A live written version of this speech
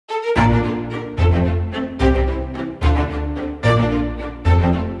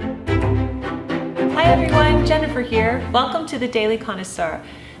there. Welcome to the Daily Connoisseur.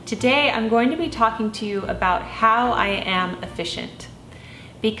 Today I'm going to be talking to you about how I am efficient.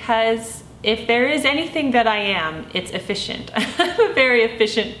 Because if there is anything that I am, it's efficient. I'm a very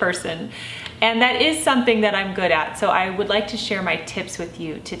efficient person. And that is something that I'm good at, so I would like to share my tips with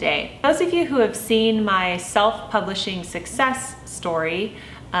you today. Those of you who have seen my self-publishing success story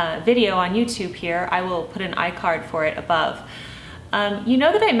video on YouTube here, I will put an iCard for it above. You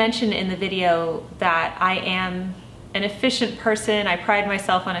know that I mentioned in the video that I am an efficient person, I pride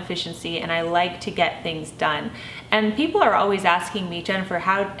myself on efficiency, and I like to get things done. And people are always asking me, Jennifer,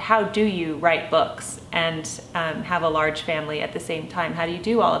 how do you write books and have a large family at the same time? How do you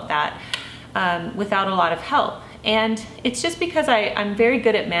do all of that without a lot of help? And it's just because I'm very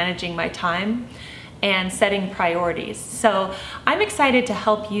good at managing my time and setting priorities. So I'm excited to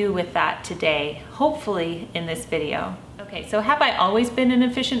help you with that today, hopefully in this video. Okay, so have I always been an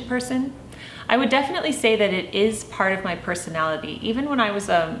efficient person? I would definitely say that it is part of my personality. Even when I was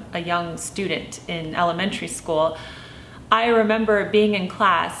a young student in elementary school, I remember being in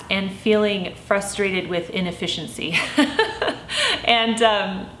class and feeling frustrated with inefficiency. And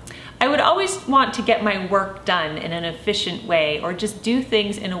I would always want to get my work done in an efficient way, or just do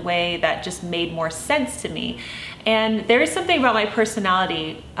things in a way that just made more sense to me. And there is something about my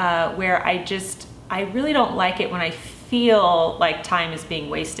personality where I really don't like it when I feel like time is being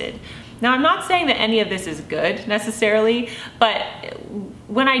wasted. Now, I'm not saying that any of this is good necessarily, but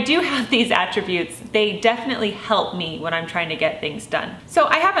when I do have these attributes, they definitely help me when I'm trying to get things done. So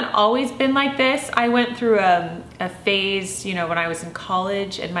I haven't always been like this. I went through a phase, you know, when I was in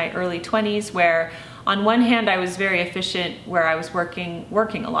college in my early 20s, where on one hand I was very efficient, where I was working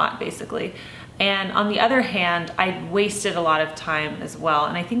a lot basically. And on the other hand, I wasted a lot of time as well.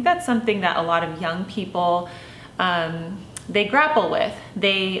 And I think that's something that a lot of young people, they grapple with.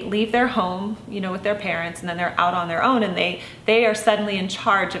 They leave their home, you know, with their parents, and then they're out on their own, and they are suddenly in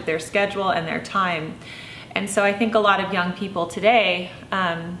charge of their schedule and their time. And so I think a lot of young people today,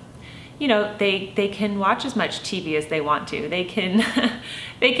 you know, they can watch as much TV as they want to. They can,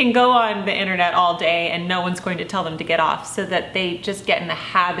 they can go on the internet all day and no one's going to tell them to get off, so that they just get in the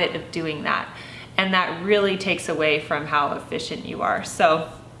habit of doing that. And that really takes away from how efficient you are. So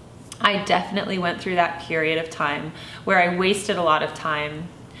I definitely went through that period of time where I wasted a lot of time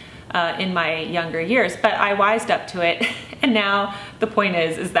in my younger years, but I wised up to it. And now the point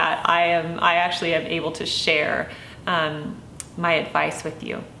is that I actually am able to share my advice with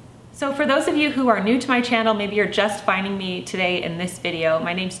you. So for those of you who are new to my channel, maybe you're just finding me today in this video,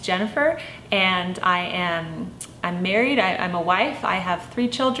 my name's Jennifer, and I'm married, I'm a wife, I have 3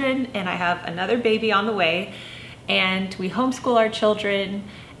 children, and I have another baby on the way, and we homeschool our children.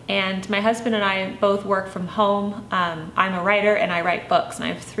 And my husband and I both work from home. I'm a writer and I write books, and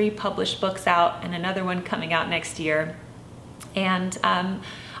I have 3 published books out and another one coming out next year. And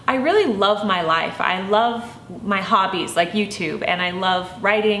I really love my life. I love my hobbies like YouTube, and I love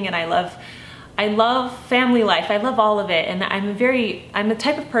writing, and I love family life. I love all of it. And I'm the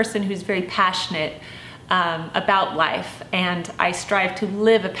type of person who's very passionate about life, and I strive to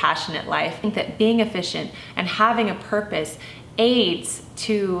live a passionate life. I think that being efficient and having a purpose aids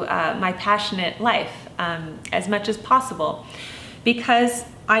to my passionate life as much as possible, because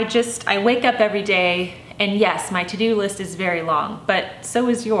I wake up every day, and yes, my to-do list is very long, but so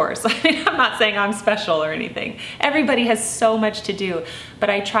is yours. I'm not saying I'm special or anything. Everybody has so much to do, but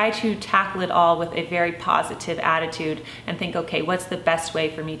I try to tackle it all with a very positive attitude and think, okay, what's the best way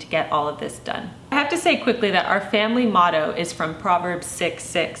for me to get all of this done? I have to say quickly that our family motto is from Proverbs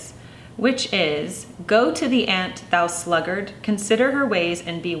 6:6. Which is, "Go to the ant, thou sluggard, consider her ways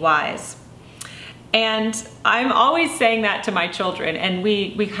and be wise." And I'm always saying that to my children, and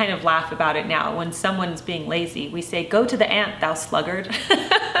we kind of laugh about it now. When someone's being lazy, we say, "Go to the ant, thou sluggard."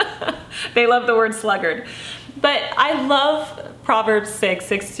 They love the word sluggard. But I love Proverbs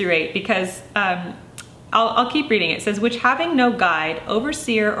 6:6-8, because I'll keep reading. It says, "Which having no guide,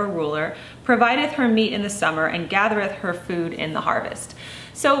 overseer, or ruler, provideth her meat in the summer, and gathereth her food in the harvest."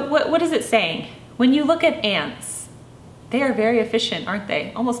 So what is it saying? When you look at ants, they are very efficient, aren't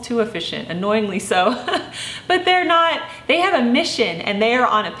they? Almost too efficient, annoyingly so. But they're not, they have a mission, and they are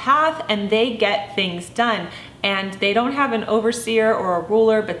on a path, and they get things done. And they don't have an overseer or a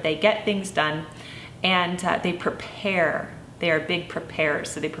ruler, but they get things done. And they prepare. They are big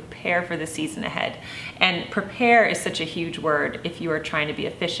preparers, so they prepare for the season ahead. And prepare is such a huge word if you are trying to be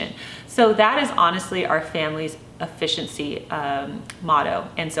efficient. So that is honestly our family's efficiency motto.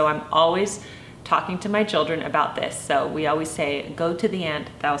 And so I'm always talking to my children about this. So we always say, "Go to the ant,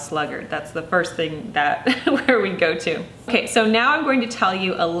 thou sluggard." That's the first thing that where we go to. Okay, so now I'm going to tell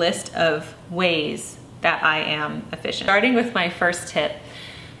you a list of ways that I am efficient. Starting with my first tip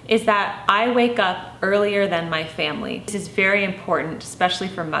is that I wake up earlier than my family. This is very important, especially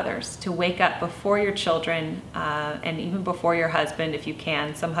for mothers, to wake up before your children and even before your husband if you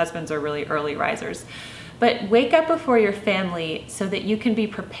can. Some husbands are really early risers. But wake up before your family so that you can be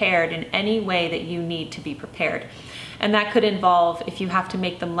prepared in any way that you need to be prepared. And that could involve, if you have to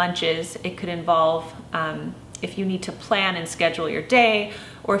make them lunches, it could involve if you need to plan and schedule your day,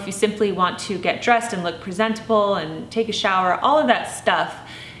 or if you simply want to get dressed and look presentable and take a shower, all of that stuff.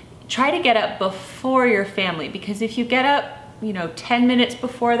 Try to get up before your family, because if you get up, 10 minutes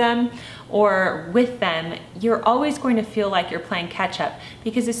before them or with them, you're always going to feel like you're playing catch up,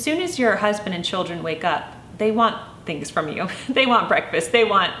 because as soon as your husband and children wake up, they want things from you. They want breakfast, they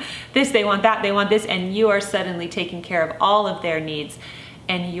want this, they want that, they want this, and you are suddenly taking care of all of their needs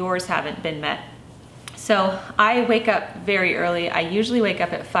and yours haven't been met. So I wake up very early. I usually wake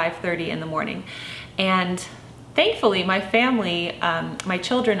up at 5:30 in the morning, and thankfully my family, my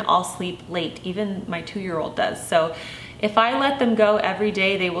children all sleep late, even my 2-year-old does. So if I let them go every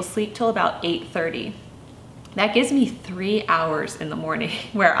day, they will sleep till about 8:30. That gives me 3 hours in the morning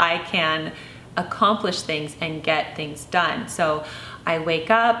where I can accomplish things and get things done. So I wake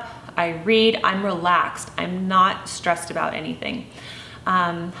up, I read, I'm relaxed, I'm not stressed about anything.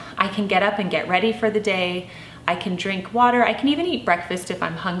 I can get up and get ready for the day. I can drink water. I can even eat breakfast if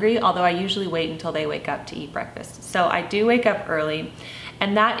I'm hungry, although I usually wait until they wake up to eat breakfast. So I do wake up early,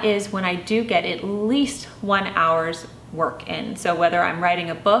 and that is when I do get at least 1 hour's work in. So whether I'm writing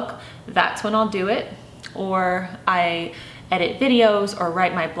a book, that's when I'll do it, or I edit videos or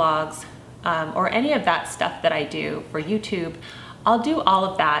write my blogs, or any of that stuff that I do for YouTube. I'll do all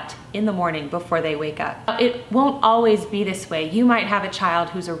of that in the morning before they wake up. It won't always be this way. You might have a child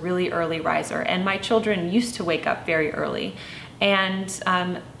who's a really early riser, and my children used to wake up very early. And,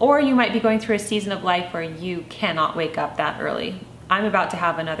 or you might be going through a season of life where you cannot wake up that early. I'm about to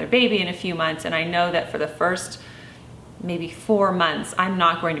have another baby in a few months, and I know that for the first maybe 4 months, I'm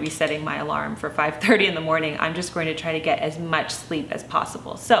not going to be setting my alarm for 5:30 in the morning. I'm just going to try to get as much sleep as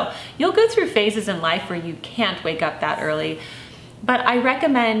possible. So you'll go through phases in life where you can't wake up that early. But I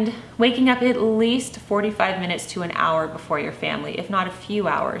recommend waking up at least 45 minutes to an hour before your family, if not a few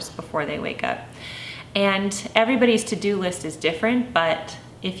hours before they wake up. And everybody's to-do list is different, but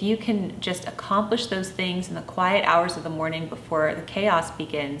if you can just accomplish those things in the quiet hours of the morning before the chaos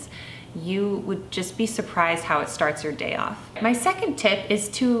begins, you would just be surprised how it starts your day off. My second tip is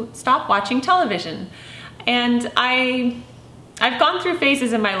to stop watching television. And I've gone through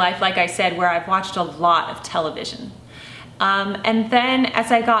phases in my life, like I said, where I've watched a lot of television. And then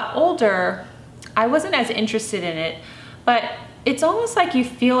as I got older, I wasn't as interested in it, but it's almost like you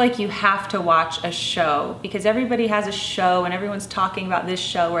feel like you have to watch a show because everybody has a show and everyone's talking about this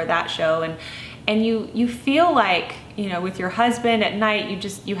show or that show, and you feel like, with your husband at night,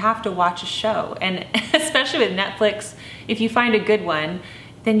 you have to watch a show. And especially with Netflix, if you find a good one,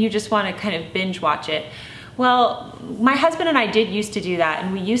 then you just want to kind of binge watch it. Well, my husband and I did used to do that,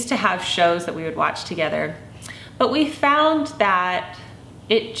 and we used to have shows that we would watch together. But we found that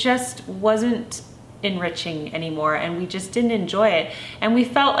it just wasn't enriching anymore, and we just didn't enjoy it. And we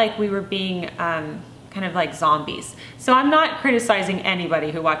felt like we were being kind of like zombies. So I'm not criticizing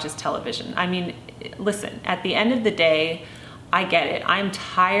anybody who watches television. I mean, listen, at the end of the day, I get it. I'm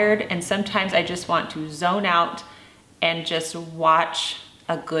tired, and sometimes I just want to zone out and just watch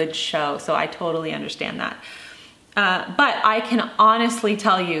a good show. So I totally understand that. But I can honestly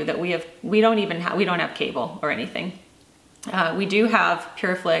tell you that we don't have cable or anything. We do have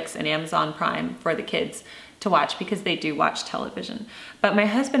PureFlix and Amazon Prime for the kids to watch because they do watch television. But my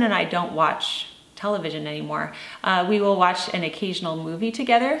husband and I don't watch television anymore. We will watch an occasional movie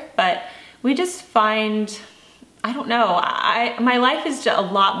together, but we just find, I don't know, my life is just a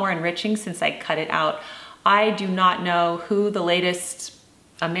lot more enriching since I cut it out. I do not know who the latest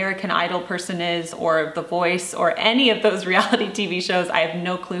American Idol person is, or The Voice, or any of those reality TV shows. I have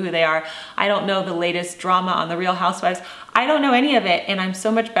no clue who they are. I don't know the latest drama on The Real Housewives. I don't know any of it, and I'm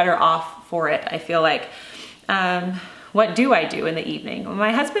so much better off for it, I feel like. What do I do in the evening?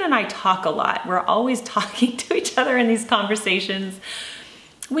 My husband and I talk a lot. We're always talking to each other in these conversations.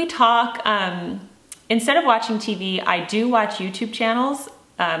 We talk, instead of watching TV, I do watch YouTube channels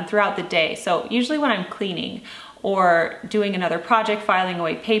throughout the day. So usually when I'm cleaning, or doing another project, filing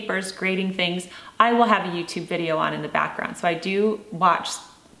away papers, grading things, I will have a YouTube video on in the background. So I do watch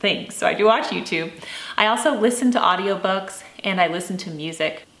things. So I do watch YouTube. I also listen to audiobooks, and I listen to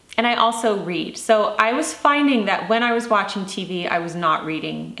music, and I also read. So I was finding that when I was watching TV, I was not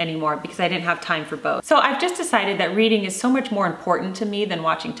reading anymore because I didn't have time for both. So I've just decided that reading is so much more important to me than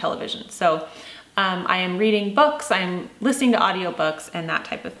watching television. So I am reading books, I'm listening to audiobooks and that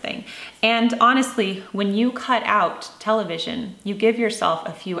type of thing. And honestly, when you cut out television, you give yourself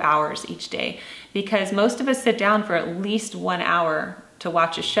a few hours each day, because most of us sit down for at least 1 hour to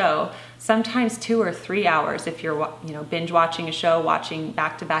watch a show, sometimes 2 or 3 hours if you're binge watching a show, watching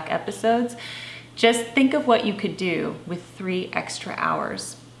back-to-back episodes. Just think of what you could do with 3 extra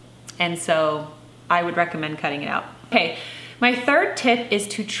hours. And so I would recommend cutting it out. Okay, my third tip is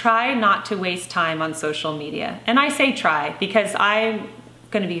to try not to waste time on social media. And I say try because I'm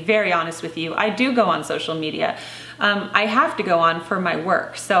going to be very honest with you. I do go on social media. I have to go on for my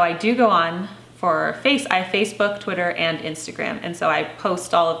work. So I do go on for I have Facebook, Twitter, and Instagram. And so I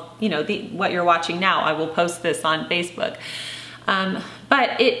post all of, what you're watching now, I will post this on Facebook.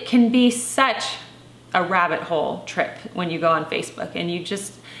 But it can be such a rabbit hole trip when you go on Facebook, and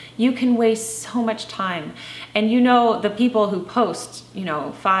you can waste so much time. And the people who post,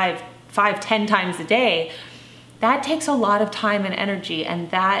 5-10 times a day, that takes a lot of time and energy, and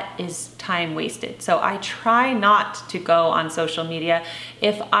that is time wasted. So I try not to go on social media.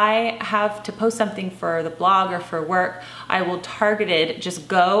 If I have to post something for the blog or for work, I will just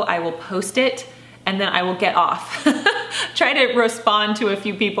go, I will post it, and then I will get off. Try to respond to a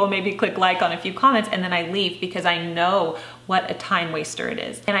few people, maybe click like on a few comments, and then I leave, because I know what a time waster it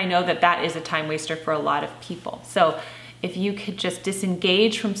is. And I know that that is a time waster for a lot of people. So if you could just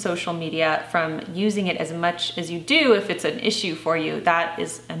disengage from social media, from using it as much as you do, if it's an issue for you, that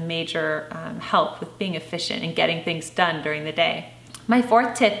is a major help with being efficient and getting things done during the day. My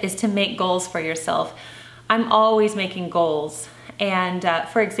fourth tip is to make goals for yourself. I'm always making goals. And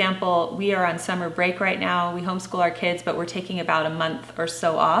for example, we are on summer break right now. We homeschool our kids, but we're taking about a month or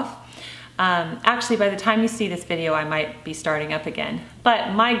so off. Actually, by the time you see this video, I might be starting up again.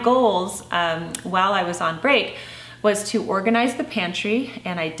 But my goals while I was on break was to organize the pantry,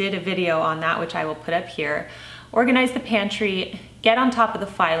 and I did a video on that, which I will put up here. Organize the pantry, get on top of the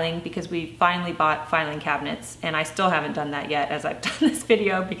filing, because we finally bought filing cabinets, and I still haven't done that yet as I've done this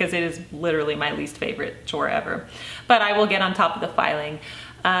video, because it is literally my least favorite chore ever. But I will get on top of the filing.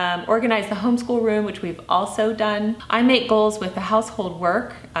 Organize the homeschool room, which we've also done. I make goals with the household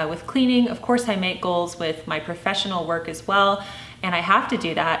work, with cleaning. Of course, I make goals with my professional work as well, and I have to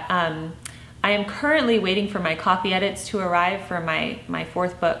do that. I am currently waiting for my copy edits to arrive for my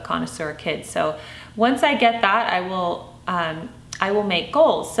fourth book, Connoisseur Kids. So once I get that, I will make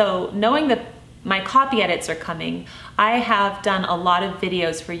goals. So knowing that my copy edits are coming, I have done a lot of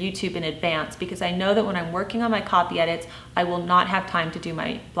videos for YouTube in advance, because I know that when I'm working on my copy edits, I will not have time to do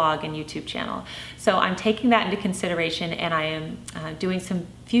my blog and YouTube channel. So I'm taking that into consideration, and I am doing some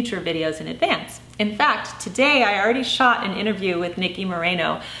future videos in advance. In fact, today I already shot an interview with Nikki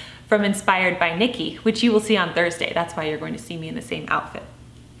Moreno from Inspired by Nikki, which you will see on Thursday. That's why you're going to see me in the same outfit.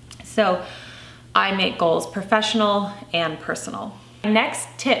 So I make goals, professional and personal. My next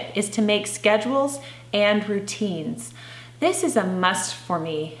tip is to make schedules and routines. This is a must for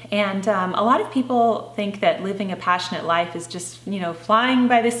me. And a lot of people think that living a passionate life is just, flying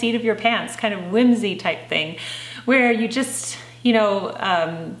by the seat of your pants, kind of whimsy type thing, where you just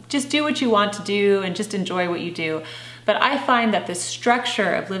do what you want to do and just enjoy what you do. But I find that the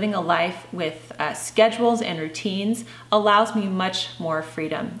structure of living a life with schedules and routines allows me much more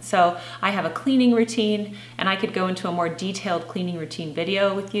freedom. So I have a cleaning routine, and I could go into a more detailed cleaning routine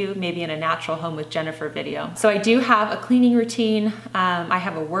video with you, maybe in a Natural Home with Jennifer video. So I do have a cleaning routine, I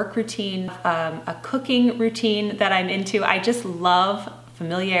have a work routine, a cooking routine that I'm into. I just love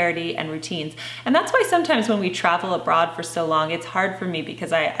familiarity and routines. And that's why sometimes when we travel abroad for so long, it's hard for me,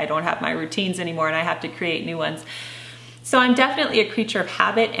 because I don't have my routines anymore and I have to create new ones. So I'm definitely a creature of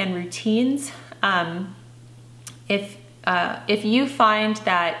habit and routines. If you find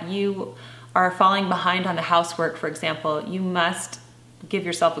that you are falling behind on the housework, for example, you must give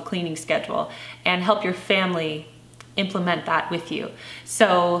yourself a cleaning schedule and help your family implement that with you.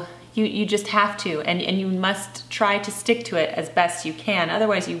 So you just have to, and you must try to stick to it as best you can.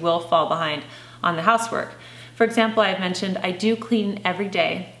 Otherwise, you will fall behind on the housework. For example, I've mentioned I do clean every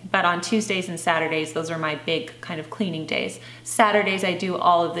day, but on Tuesdays and Saturdays, those are my big kind of cleaning days. Saturdays, I do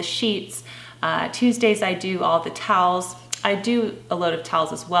all of the sheets. Tuesdays, I do all the towels. I do a load of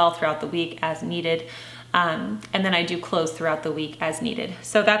towels as well throughout the week as needed. And then I do clothes throughout the week as needed.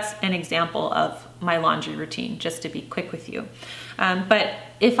 So that's an example of my laundry routine, just to be quick with you. But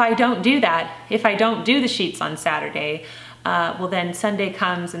if I don't do that, if I don't do the sheets on Saturday, well then Sunday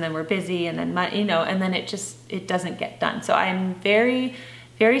comes and then we're busy, and then and then it doesn't get done. So I'm very,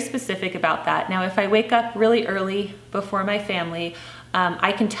 very specific about that. Now, if I wake up really early before my family,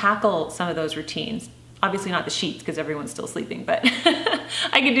 I can tackle some of those routines. obviously not the sheets because everyone's still sleeping, but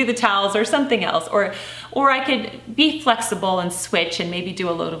I could do the towels or something else, or I could be flexible and switch and maybe do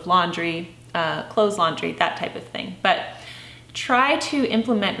a load of laundry, clothes laundry, that type of thing. But try to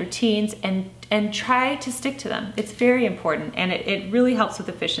implement routines and try to stick to them. It's very important, and it really helps with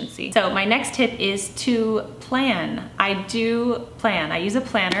efficiency. So my next tip is to plan. I do plan. I use a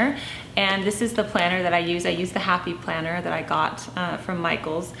planner, and this is the planner that I use. I use the Happy Planner that I got from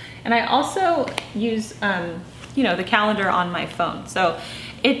Michael's. And I also use, you know, the calendar on my phone. So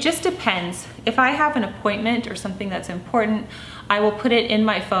it just depends. If I have an appointment or something that's important, I will put it in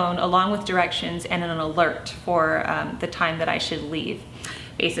my phone along with directions and an alert for the time that I should leave,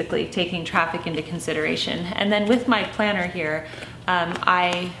 basically taking traffic into consideration. And then with my planner here,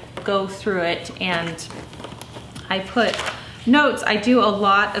 I go through it and I put notes. I do a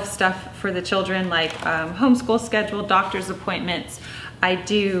lot of stuff for the children, like homeschool schedule, doctor's appointments. I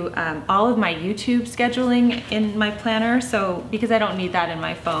do all of my YouTube scheduling in my planner, so because I don't need that in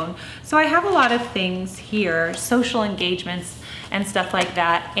my phone. So I have a lot of things here, social engagements and stuff like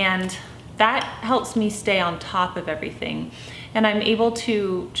that, and that helps me stay on top of everything. And I'm able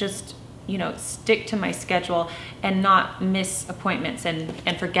to just, you know, stick to my schedule and not miss appointments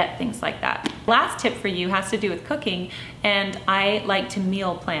and forget things like that. Last tip for you has to do with cooking, and I like to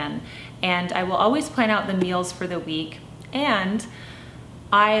meal plan. And I will always plan out the meals for the week, and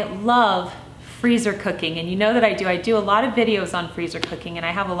I love freezer cooking, and you know that I do a lot of videos on freezer cooking, and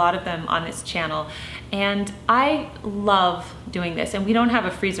I have a lot of them on this channel, and I love doing this. And we don't have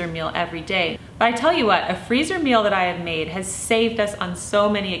a freezer meal every day, but I tell you what, a freezer meal that I have made has saved us on so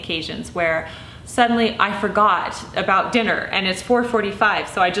many occasions where suddenly I forgot about dinner and it's 4:45,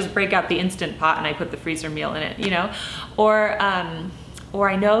 so I just break out the Instant Pot and I put the freezer meal in it, you know? Or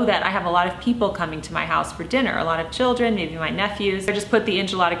I know that I have a lot of people coming to my house for dinner, a lot of children, maybe my nephews. I just put the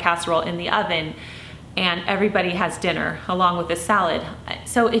enchilada casserole in the oven and everybody has dinner along with a salad.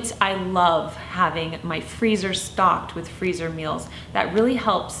 So I love having my freezer stocked with freezer meals. That really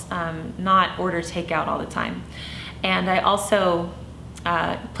helps not order takeout all the time. And I also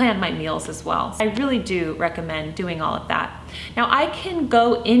plan my meals as well. I really do recommend doing all of that. Now I can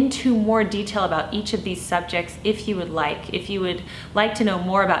go into more detail about each of these subjects if you would like. If you would like to know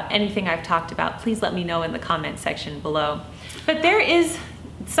more about anything I've talked about, please let me know in the comment section below. But there is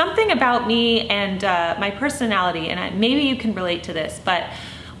something about me and my personality, and maybe you can relate to this, but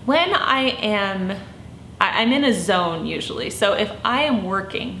when I'm in a zone usually. So if I am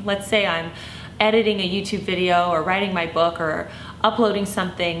working, let's say I'm editing a YouTube video or writing my book or uploading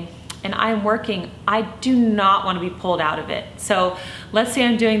something and I'm working, I do not want to be pulled out of it. So let's say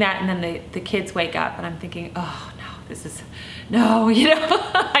I'm doing that and then the kids wake up and I'm thinking, oh no, no, you know,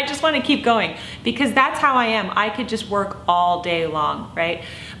 I just want to keep going because that's how I am. I could just work all day long, right?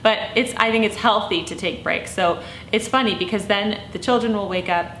 But I think it's healthy to take breaks. So it's funny because then the children will wake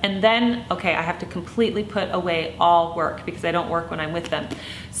up and then, okay, I have to completely put away all work because I don't work when I'm with them.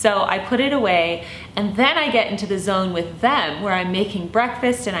 So I put it away and then I get into the zone with them where I'm making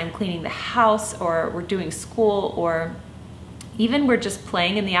breakfast and I'm cleaning the house, or we're doing school, or even we're just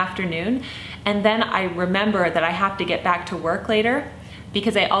playing in the afternoon. And then I remember that I have to get back to work later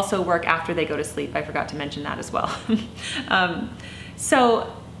because I also work after they go to sleep. I forgot to mention that as well.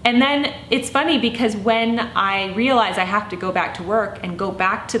 And then it's funny because when I realize I have to go back to work and go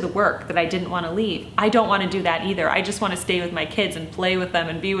back to the work that I didn't want to leave, I don't want to do that either. I just want to stay with my kids and play with them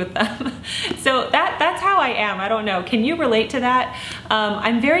and be with them. So that's how I am. I don't know. Can you relate to that?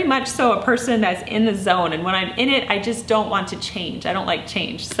 I'm very much so a person that's in the zone, and when I'm in it, I just don't want to change. I don't like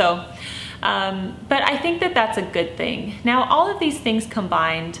change. So, but I think that that's a good thing. Now, all of these things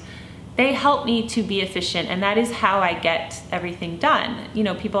combined, they help me to be efficient, and that is how I get everything done. You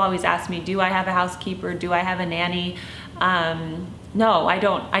know, people always ask me, do I have a housekeeper? Do I have a nanny? No, I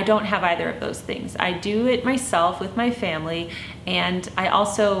don't have either of those things. I do it myself with my family, and I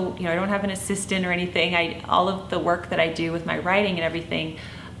also, you know, I don't have an assistant or anything. All of the work that I do with my writing and everything,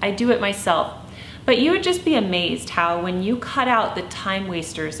 I do it myself. But you would just be amazed how when you cut out the time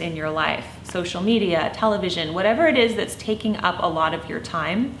wasters in your life, social media, television, whatever it is that's taking up a lot of your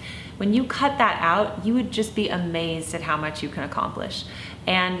time, when you cut that out, you would just be amazed at how much you can accomplish.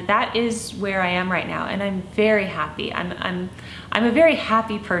 And that is where I am right now, and I'm very happy. I'm a very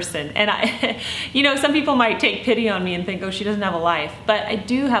happy person, and you know, some people might take pity on me and think, oh, she doesn't have a life, but I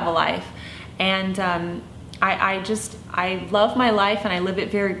do have a life, and I love my life and I live it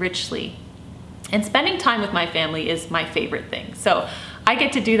very richly. And spending time with my family is my favorite thing. So I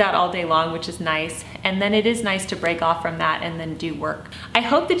get to do that all day long, which is nice. And then it is nice to break off from that and then do work. I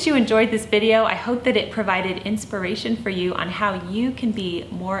hope that you enjoyed this video. I hope that it provided inspiration for you on how you can be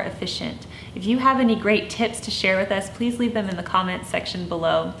more efficient. If you have any great tips to share with us, please leave them in the comments section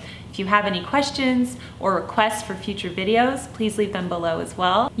below. If you have any questions or requests for future videos, please leave them below as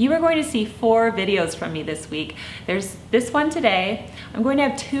well. You are going to see 4 videos from me this week. There's this one today. I'm going to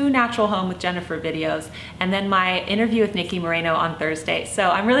have 2 Natural Home with Jennifer videos, and then my interview with Nikki Moreno on Thursday. So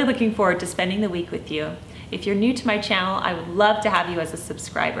I'm really looking forward to spending the week with you. If you're new to my channel, I would love to have you as a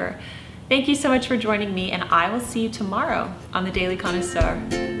subscriber. Thank you so much for joining me, and I will see you tomorrow on the Daily Connoisseur.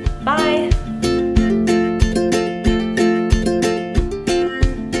 Bye.